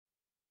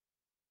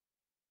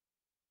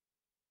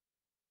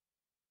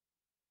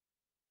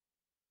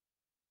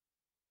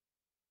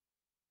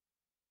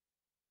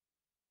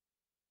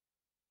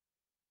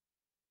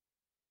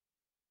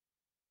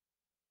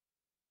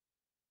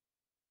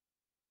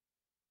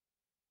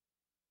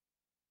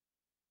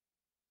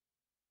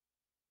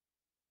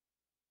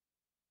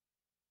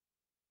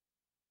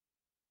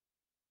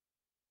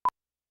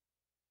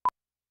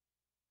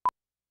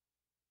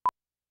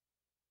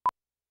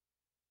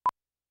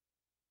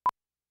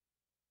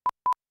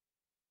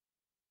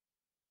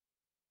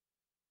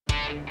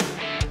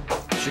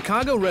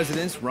Chicago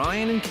residents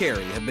Ryan and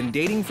Carrie have been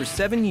dating for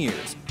 7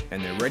 years,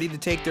 and they're ready to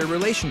take their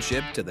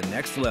relationship to the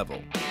next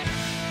level.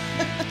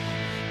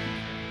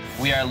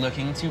 We are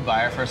looking to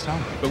buy our first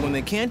home. But when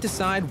they can't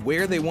decide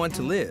where they want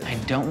to live... I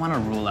don't want to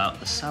rule out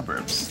the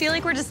suburbs. I feel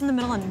like we're just in the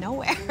middle of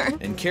nowhere.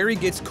 And Carrie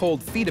gets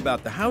cold feet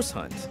about the house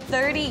hunt.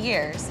 30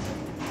 years.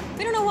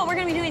 We don't know what we're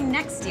going to be doing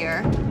next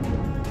year.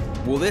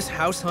 Will this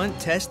house hunt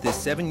test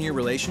this 7-year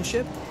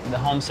relationship? The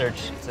home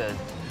search, it's a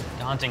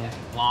daunting,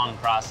 long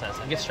process.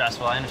 It gets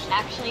stressful, I understand.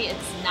 Actually,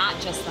 it's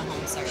not just the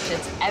home search,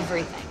 it's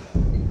everything.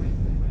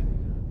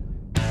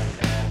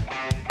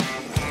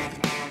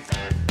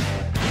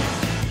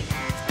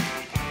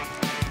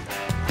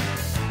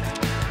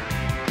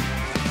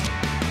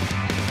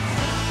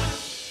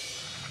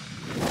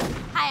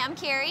 Hi, I'm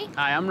Carrie.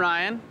 Hi, I'm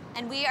Ryan.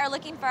 And we are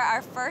looking for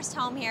our first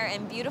home here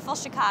in beautiful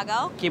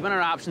Chicago. Keeping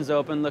our options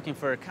open, looking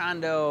for a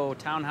condo,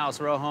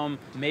 townhouse, row home,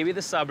 maybe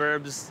the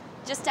suburbs.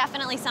 Just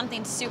definitely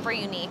something super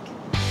unique.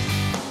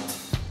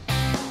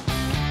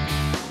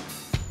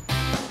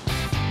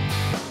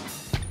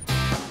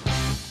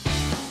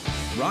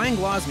 Ryan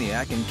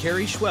Glozniak and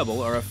Carrie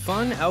Schwebel are a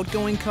fun,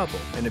 outgoing couple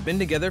and have been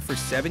together for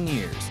 7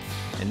 years.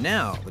 And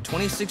now, the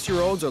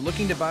 26-year-olds are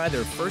looking to buy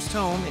their first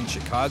home in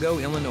Chicago,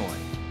 Illinois.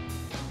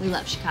 We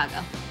love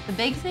Chicago. The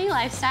big city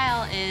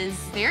lifestyle is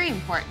very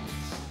important.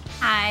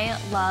 I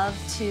love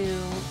to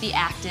be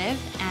active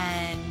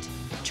and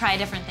try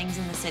different things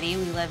in the city.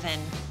 We live in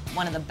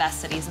one of the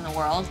best cities in the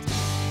world.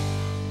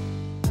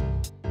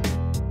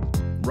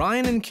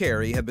 Ryan and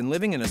Carrie have been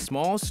living in a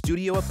small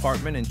studio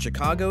apartment in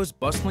Chicago's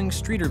bustling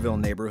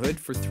Streeterville neighborhood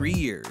for 3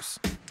 years.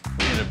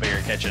 We need a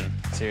bigger kitchen.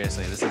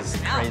 Seriously, this is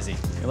crazy.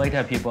 We like to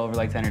have people over,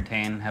 like to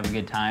entertain, have a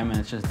good time, and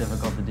it's just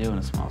difficult to do in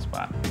a small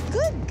spot.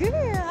 Good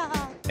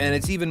girl. And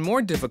it's even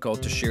more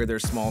difficult to share their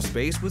small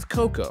space with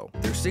Coco,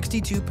 their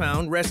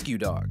 62-pound rescue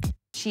dog.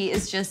 She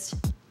is just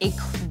a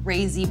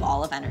crazy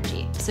ball of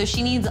energy, so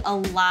she needs a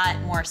lot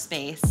more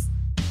space.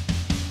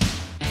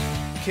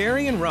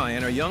 Carrie and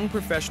Ryan are young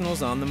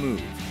professionals on the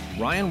move.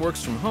 Ryan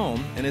works from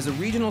home and is a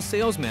regional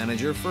sales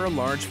manager for a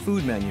large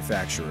food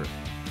manufacturer.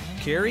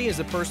 Carrie is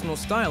a personal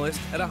stylist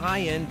at a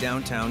high-end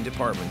downtown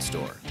department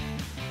store.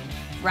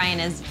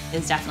 Ryan is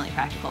definitely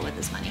practical with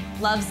his money.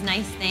 Loves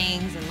nice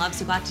things and loves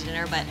to go out to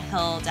dinner, but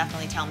he'll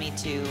definitely tell me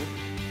to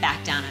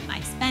back down on my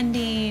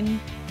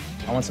spending.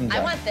 I want some.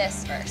 I want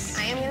this first.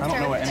 I am going to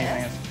start with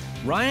this.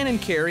 Ryan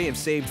and Carrie have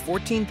saved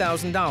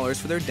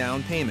 $14,000 for their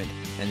down payment,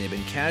 and they've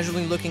been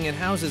casually looking at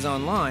houses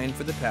online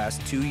for the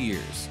past 2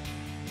 years.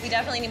 We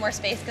definitely need more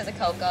space because of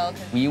Coco.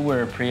 We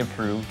were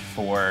pre-approved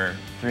for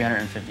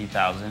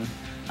 $350,000.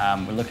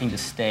 We're looking to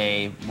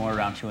stay more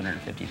around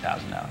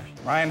 $250,000.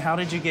 Ryan, how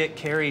did you get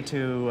Carrie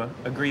to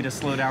agree to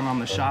slow down on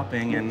the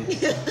shopping and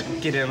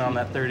get in on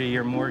that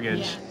 30-year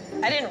mortgage? Yeah.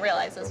 I didn't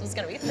realize this was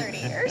going to be 30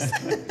 years.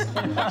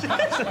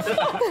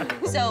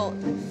 So,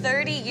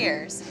 30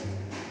 years.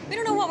 We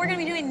don't know what we're going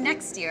to be doing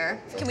next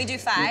year. Can we do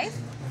 5?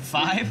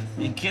 5?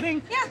 Are you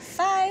kidding? Yeah,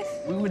 5.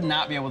 We would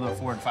not be able to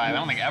afford 5. I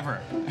don't think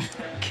ever.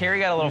 Carrie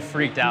got a little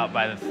freaked out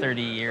by the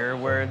 30-year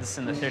words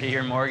and the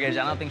 30-year mortgage.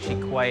 I don't think she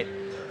quite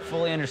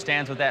fully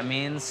understands what that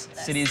means.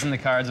 City's in the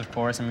cards, of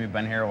course, and we've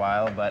been here a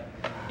while, but,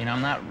 you know,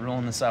 I'm not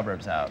ruling the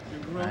suburbs out.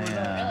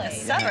 Really?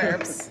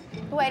 Suburbs?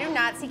 Oh, I do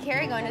not see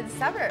Carrie going to the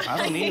suburbs. I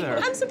don't either.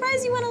 I'm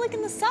surprised you want to look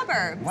in the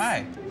suburbs.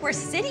 Why? We're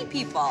city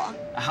people.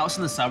 A house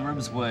in the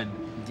suburbs would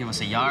give us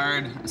a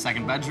yard, a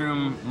second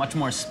bedroom, much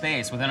more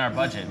space within our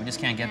budget. We just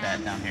can't get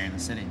that down here in the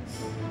city.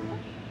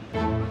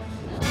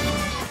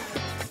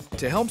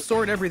 To help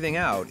sort everything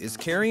out is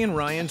Carrie and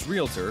Ryan's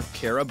realtor,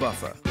 Cara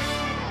Buffa.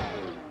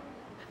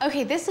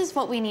 Okay, this is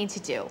what we need to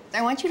do.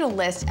 I want you to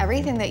list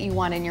everything that you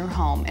want in your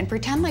home and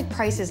pretend like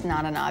price is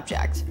not an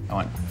object. I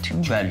want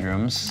 2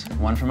 bedrooms,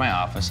 1 for my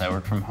office. I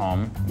work from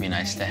home. It'd be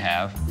nice to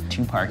have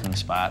 2 parking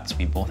spots.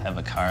 We both have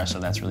a car, so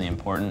that's really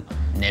important.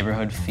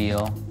 Neighborhood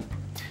feel,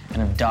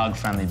 and a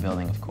dog-friendly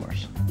building, of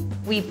course.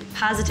 We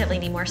positively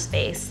need more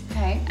space.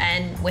 Okay.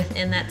 And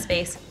within that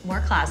space, more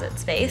closet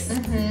space.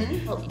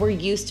 Mm-hmm. We're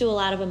used to a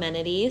lot of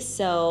amenities,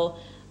 so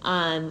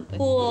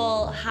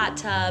pool, hot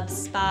tub,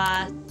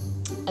 spa,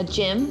 a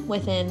gym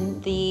within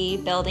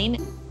the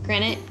building,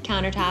 granite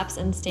countertops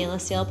and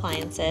stainless steel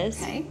appliances,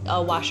 okay,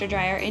 a washer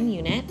dryer and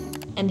unit,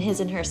 and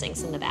his and her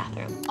sinks in the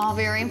bathroom. All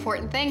very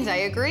important things, I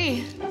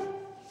agree.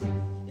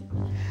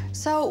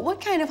 So what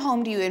kind of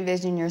home do you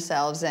envision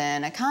yourselves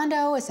in? A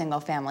condo, a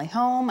single-family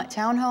home, a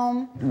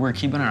townhome? We're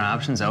keeping our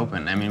options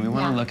open. I mean, we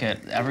want to look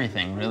at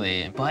everything,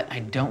 really. But I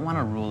don't want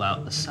to rule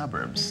out the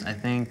suburbs. I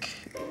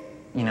think,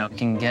 you know, we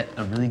can get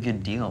a really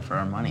good deal for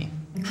our money.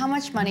 How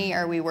much money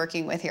are we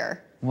working with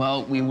here?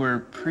 Well, we were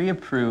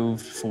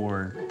pre-approved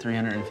for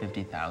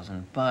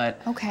 $350,000,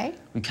 but okay,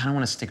 we kind of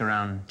want to stick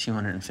around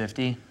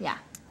 $250,000. Yeah.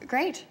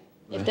 Great.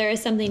 If there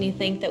is something you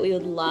think that we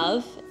would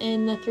love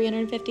in the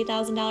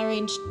 $350,000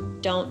 range,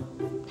 don't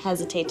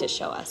hesitate to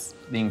show us.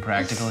 Being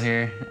practical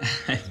here,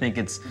 I think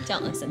it's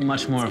don't listen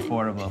much more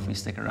affordable if we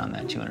stick around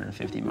that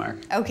 $250,000 mark.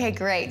 Okay,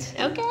 great.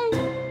 Okay.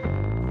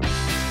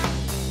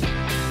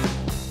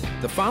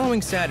 The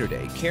following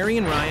Saturday, Carrie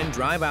and Ryan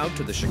drive out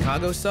to the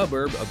Chicago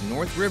suburb of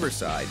North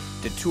Riverside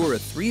to tour a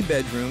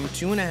 3-bedroom,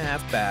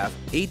 2.5-bath,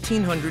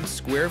 1,800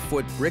 square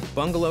foot brick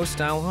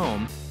bungalow-style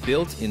home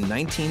built in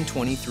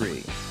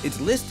 1923. It's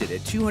listed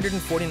at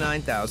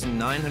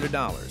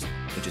 $249,900,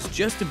 which is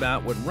just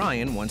about what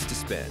Ryan wants to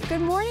spend. Good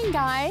morning,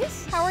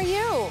 guys. How are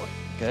you?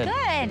 Good.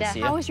 Good.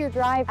 How was your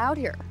drive out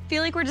here? I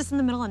feel like we're just in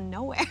the middle of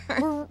nowhere.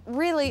 We're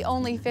really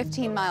only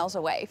 15 miles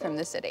away from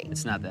the city.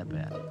 It's not that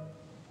bad.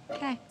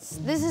 Okay.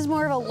 This is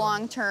more of a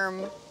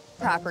long-term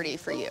property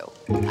for you.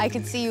 I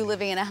could see you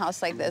living in a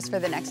house like this for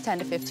the next 10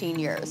 to 15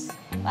 years.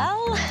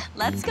 Well,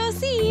 let's go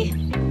see.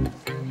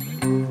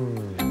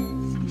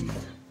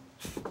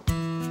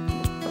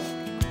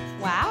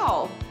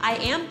 Wow, I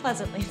am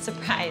pleasantly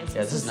surprised.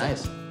 Yeah, this is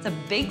nice. It's a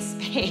big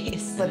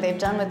space. What they've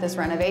done with this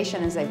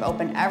renovation is they've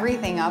opened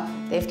everything up.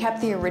 They've kept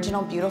the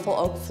original beautiful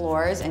oak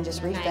floors and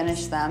just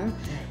refinished them.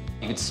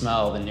 You could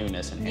smell the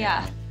newness in here.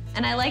 Yeah,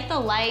 and I like the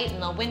light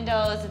and the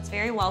windows. It's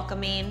very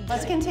welcoming.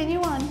 Let's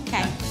continue on.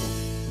 Okay.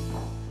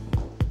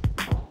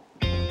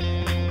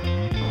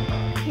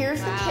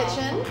 Here's the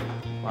kitchen.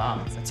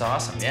 Wow, that's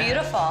awesome. It's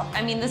beautiful.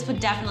 I mean, this would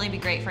definitely be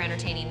great for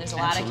entertaining. There's a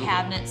lot of Absolutely.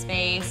 cabinet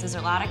space. There's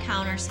a lot of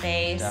counter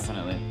space.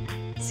 Definitely.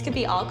 This could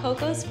be all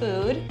Coco's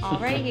food, all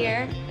right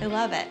here. I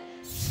love it.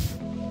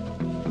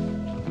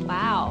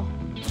 Wow.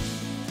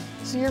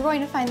 So you're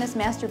going to find this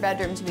master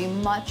bedroom to be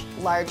much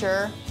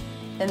larger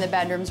than the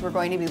bedrooms we're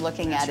going to be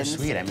looking at in That's the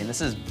sweet. city. I mean,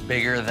 this is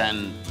bigger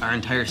than our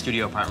entire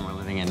studio apartment we're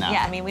living in now.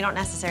 Yeah, I mean, we don't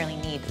necessarily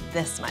need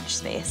this much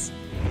space.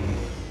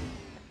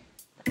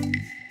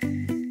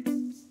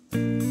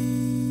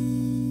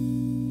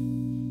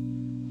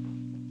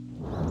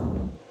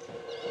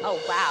 Oh,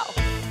 wow.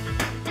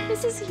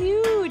 This is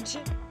huge.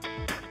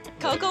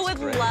 Coco would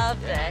great.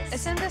 love this.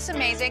 Isn't this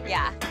amazing?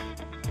 Yeah.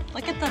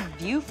 Look at the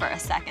view for a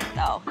second,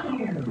 though.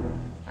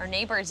 Our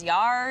neighbors'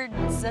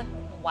 yards,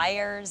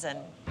 wires, and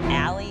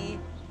alley.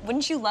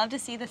 Wouldn't you love to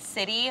see the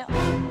city?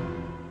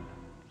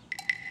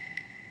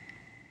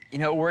 You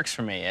know, it works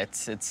for me.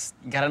 It's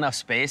got enough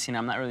space. You know,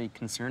 I'm not really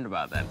concerned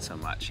about that so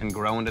much. And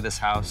grow into this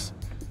house,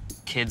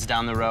 kids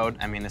down the road.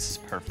 I mean, this is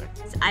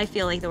perfect. I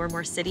feel like that we're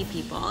more city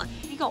people.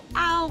 We go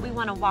out, we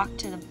want to walk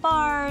to the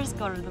bars,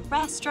 go to the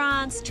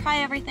restaurants, try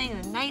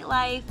everything, the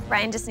nightlife.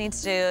 Ryan just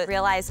needs to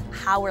realize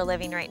how we're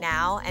living right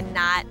now and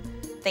not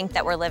think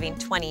that we're living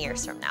 20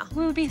 years from now.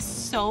 We would be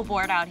so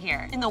bored out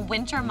here. In the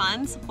winter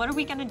months, what are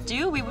we gonna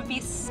do? We would be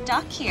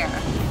stuck here.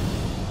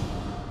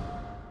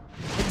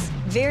 It's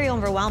very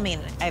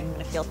overwhelming. I'm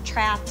gonna feel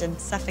trapped and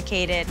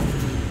suffocated.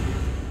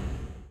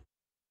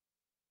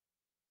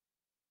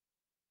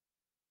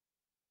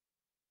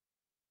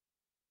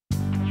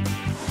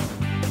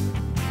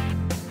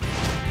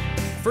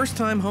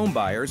 First-time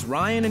homebuyers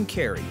Ryan and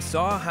Carrie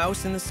saw a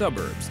house in the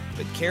suburbs,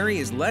 but Carrie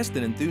is less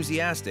than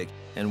enthusiastic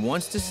and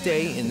wants to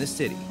stay in the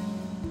city.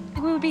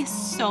 We would be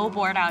so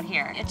bored out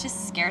here. It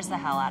just scares the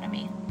hell out of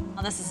me.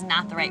 Well, this is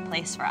not the right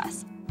place for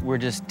us. We're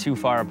just too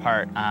far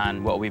apart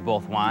on what we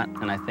both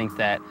want, and I think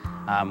that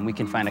we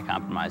can find a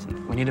compromise.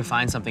 And we need to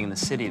find something in the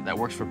city that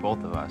works for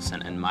both of us,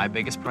 and my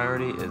biggest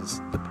priority is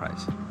the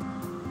price.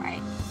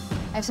 Right.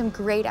 I have some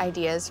great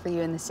ideas for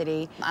you in the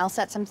city. I'll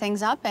set some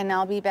things up and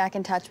I'll be back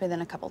in touch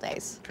within a couple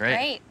days.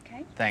 Great.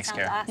 Okay. Thanks, Sounds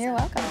Cara. awesome. You're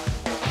welcome.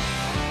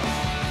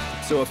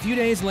 So a few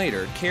days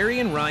later, Carrie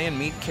and Ryan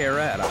meet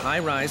Cara at a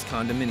high-rise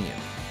condominium.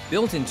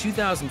 Built in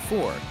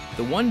 2004,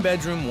 the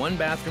 1-bedroom,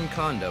 1-bathroom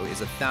condo is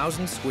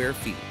 1,000 square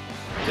feet.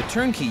 The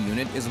turnkey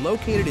unit is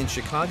located in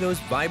Chicago's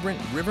vibrant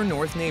River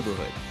North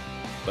neighborhood.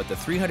 But the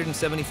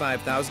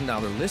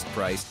 $375,000 list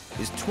price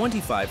is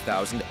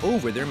 $25,000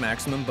 over their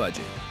maximum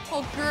budget.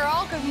 Oh,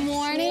 girl, good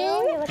morning.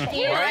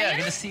 Yeah,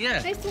 good to see you.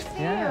 Nice to see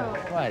Yeah,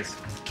 likewise.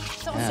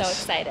 So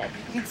excited.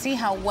 You can see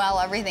how well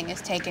everything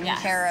is taken Yes.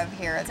 care of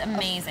here. It's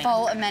amazing. A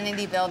full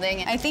amenity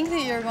building. I think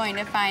that you're going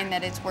to find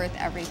that it's worth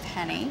every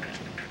penny.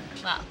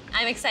 Well,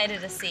 I'm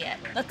excited to see it.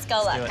 Let's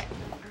go Do look. it.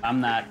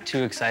 I'm not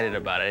too excited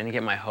about it. I didn't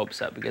get my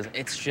hopes up because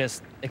it's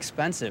just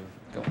expensive.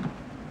 Go.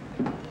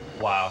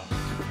 Wow.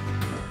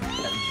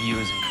 That view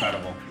is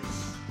incredible.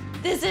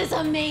 This is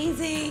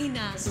amazing.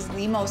 This is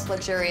the most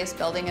luxurious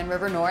building in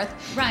River North.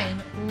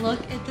 Ryan, look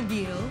at the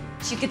view.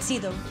 You could see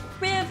the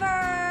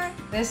river.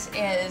 This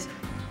is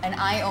an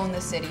I own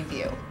the city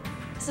view.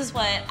 This is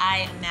what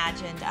I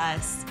imagined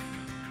us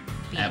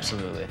being.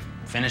 Absolutely.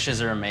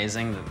 Finishes are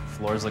amazing. The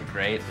floors look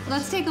great.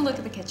 Let's take a look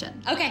at the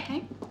kitchen.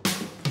 Okay.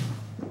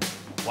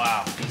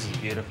 Wow, this is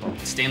beautiful.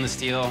 Stainless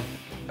steel,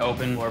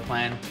 open floor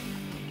plan.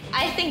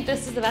 I think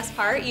this is the best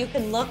part. You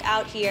can look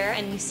out here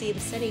and you see the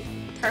city.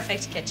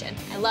 Perfect kitchen.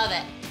 I love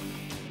it.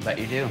 Bet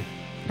you do.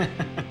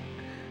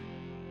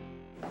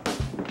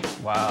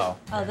 Wow.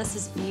 Oh, this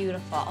is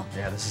beautiful.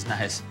 Yeah, this is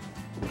nice.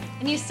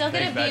 And you still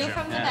get a Big view bedroom,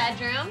 from the yeah.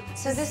 bedroom.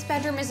 So this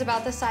bedroom is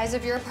about the size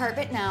of your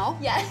apartment now.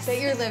 Yes.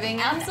 That you're living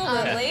in.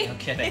 Absolutely. No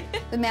kidding.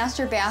 The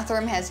master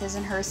bathroom has his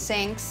and her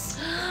sinks.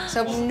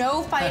 So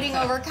no fighting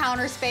over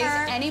counter space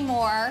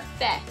anymore.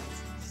 Perfect.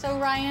 So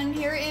Ryan,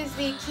 here is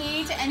the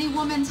key to any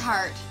woman's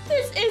heart.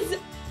 This is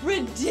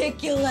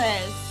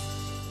ridiculous.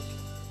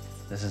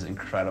 This is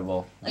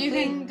incredible. You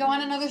can go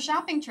on another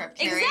shopping trip,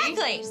 Carrie.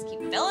 Exactly. Just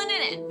keep filling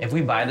it in. If we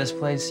buy this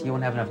place, you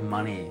won't have enough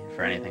money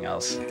for anything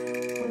else.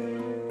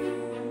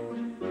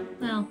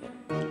 Well,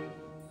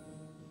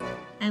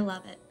 I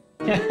love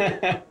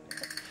it.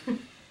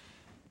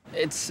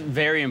 It's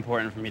very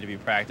important for me to be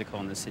practical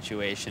in this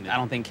situation. I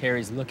don't think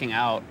Carrie's looking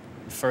out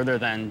further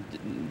than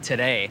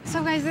today.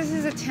 So guys, this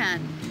is a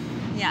 10.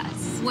 Yes.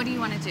 What do you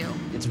want to do?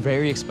 It's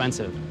very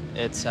expensive.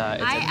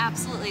 I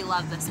absolutely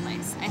love this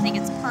place. I think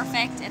it's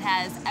perfect. It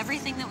has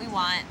everything that we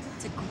want.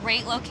 It's a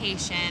great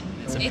location.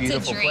 It's a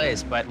beautiful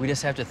place, but we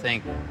just have to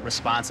think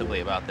responsibly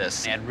about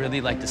this. I'd really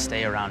like to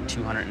stay around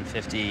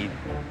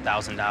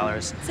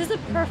 $250,000. This is a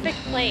perfect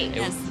place.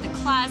 It has the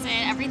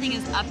closet, everything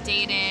is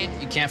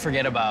updated. You can't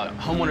forget about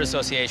homeowner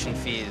association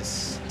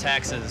fees,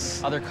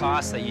 taxes, other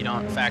costs that you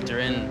don't factor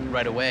in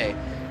right away.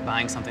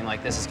 Buying something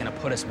like this is gonna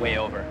put us way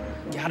over.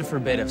 God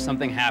forbid if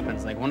something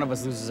happens, like one of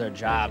us loses our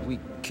job, we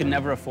could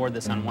never afford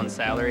this on one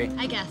salary.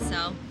 I guess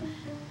so.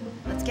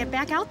 Let's get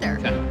back out there.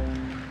 Okay.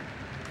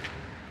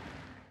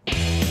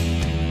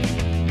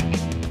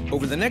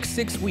 Over the next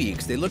 6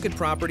 weeks, they look at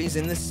properties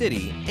in the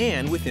city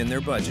and within their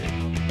budget.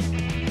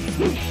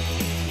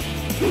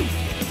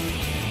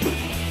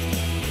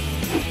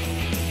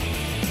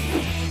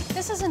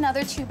 This is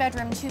another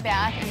 2-bedroom,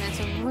 2-bath, and it's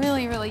a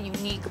really, really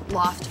unique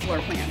loft floor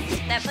plan.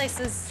 That place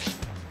is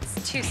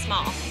too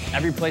small.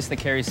 Every place that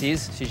Carrie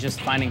sees, she's just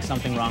finding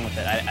something wrong with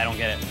it. I don't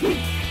get it.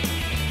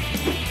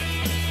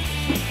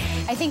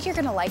 I think you're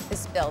gonna like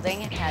this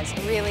building. It has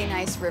really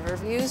nice river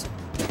views.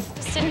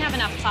 Just didn't have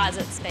enough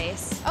closet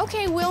space.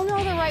 Okay, we'll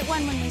know the right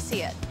one when we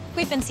see it.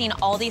 We've been seeing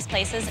all these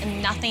places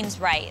and nothing's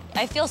right.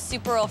 I feel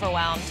super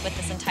overwhelmed with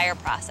this entire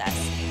process.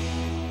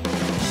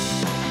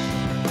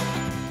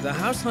 The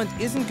house hunt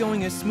isn't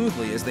going as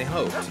smoothly as they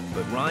hoped,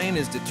 but Ryan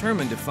is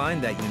determined to find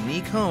that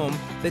unique home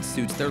that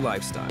suits their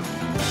lifestyle.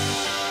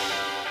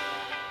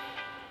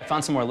 I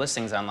found some more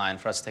listings online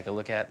for us to take a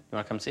look at. You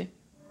wanna come see?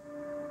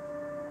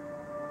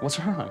 What's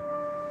wrong?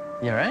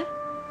 You all right?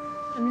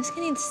 I'm just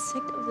getting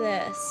sick of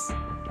this.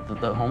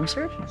 The home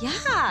search?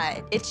 Yeah,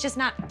 it's just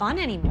not fun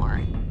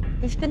anymore.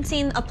 We've been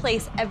seeing a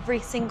place every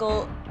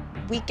single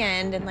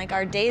weekend and like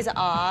our days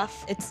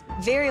off. It's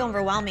very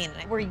overwhelming.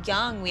 We're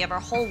young, we have our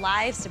whole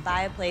lives to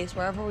buy a place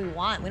wherever we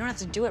want. We don't have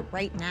to do it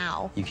right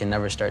now. You can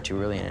never start too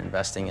early in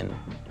investing in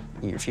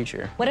your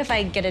future. What if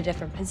I get a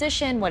different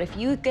position? What if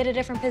you get a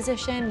different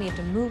position? We have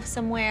to move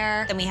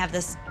somewhere. Then we have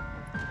this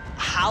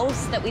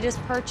house that we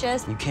just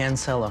purchased. You can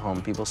sell a home.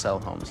 People sell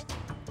homes.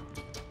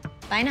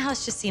 Buying a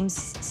house just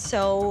seems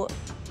so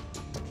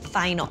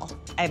final.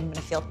 I'm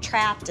gonna feel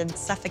trapped and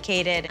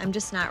suffocated. I'm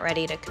just not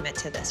ready to commit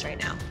to this right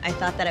now. I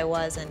thought that I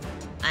was, and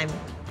I'm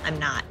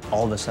not.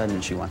 All of a sudden,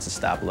 she wants to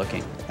stop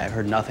looking. I've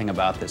heard nothing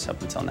about this up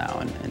until now,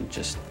 and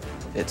just,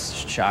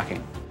 it's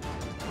shocking.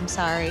 I'm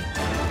sorry.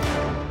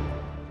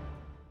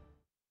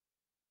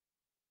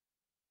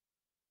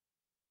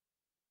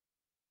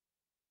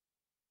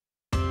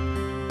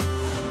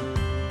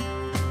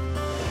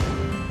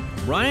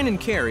 Ryan and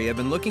Carrie have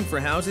been looking for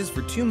houses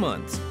for 2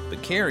 months,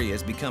 but Carrie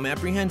has become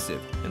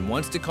apprehensive and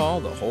wants to call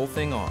the whole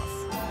thing off.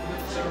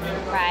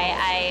 Right,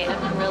 I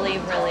am really,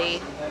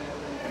 really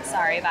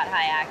sorry about how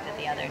I acted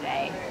the other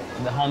day.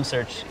 The home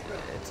search,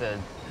 it's a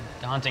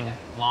daunting,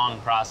 long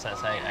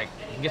process. I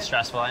get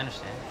stressful, I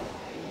understand.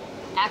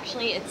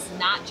 Actually, it's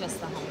not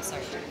just the home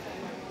search.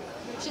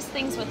 It's just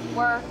things with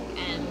work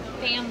and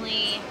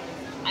family.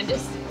 I'm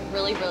just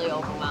really, really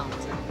overwhelmed.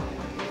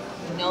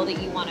 I know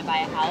that you want to buy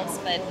a house,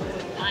 but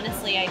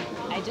honestly, I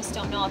just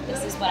don't know if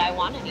this is what I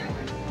want anymore.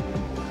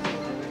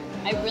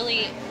 I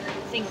really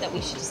think that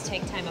we should just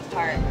take time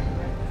apart.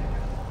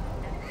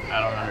 I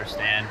don't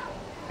understand.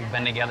 We've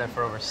been together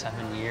for over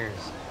 7 years.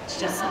 It's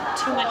just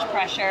too much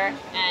pressure,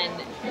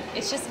 and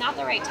it's just not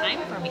the right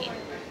time for me.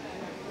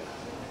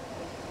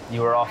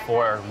 You were all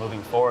for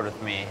moving forward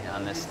with me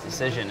on this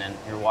decision, and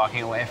you're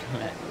walking away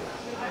from it.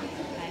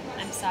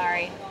 I'm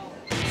sorry.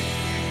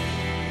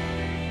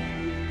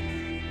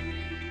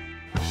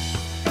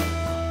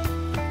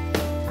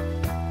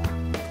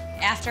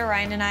 After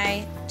Ryan and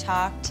I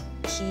talked,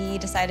 he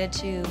decided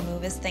to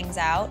move his things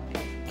out,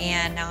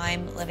 and now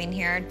I'm living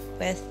here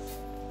with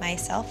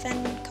myself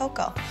and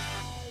Coco.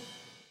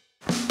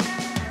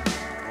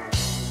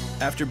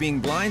 After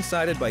being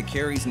blindsided by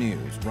Carrie's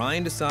news,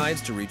 Ryan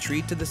decides to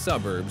retreat to the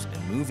suburbs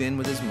and move in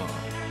with his mom.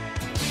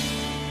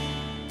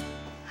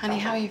 Honey,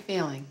 how are you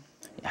feeling?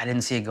 I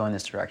didn't see it going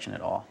this direction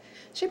at all.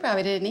 She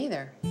probably didn't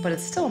either. But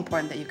it's still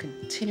important that you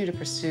continue to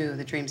pursue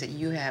the dreams that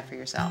you have for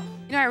yourself.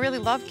 You know, I really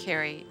love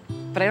Carrie,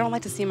 but I don't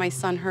like to see my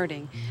son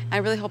hurting. I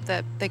really hope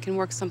that they can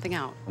work something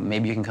out.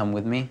 Maybe you can come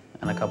with me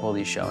on a couple of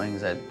these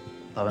showings. I'd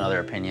love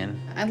another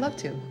opinion. I'd love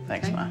to.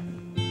 Thanks, okay? Ma.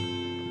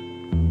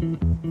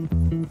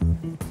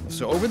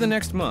 So over the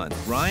next month,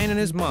 Ryan and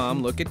his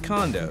mom look at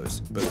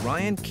condos, but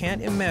Ryan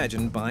can't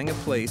imagine buying a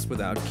place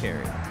without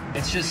Carrie.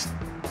 It's just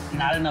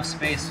not enough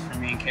space for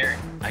me and Carrie.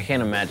 I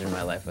can't imagine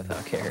my life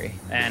without Carrie.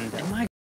 And my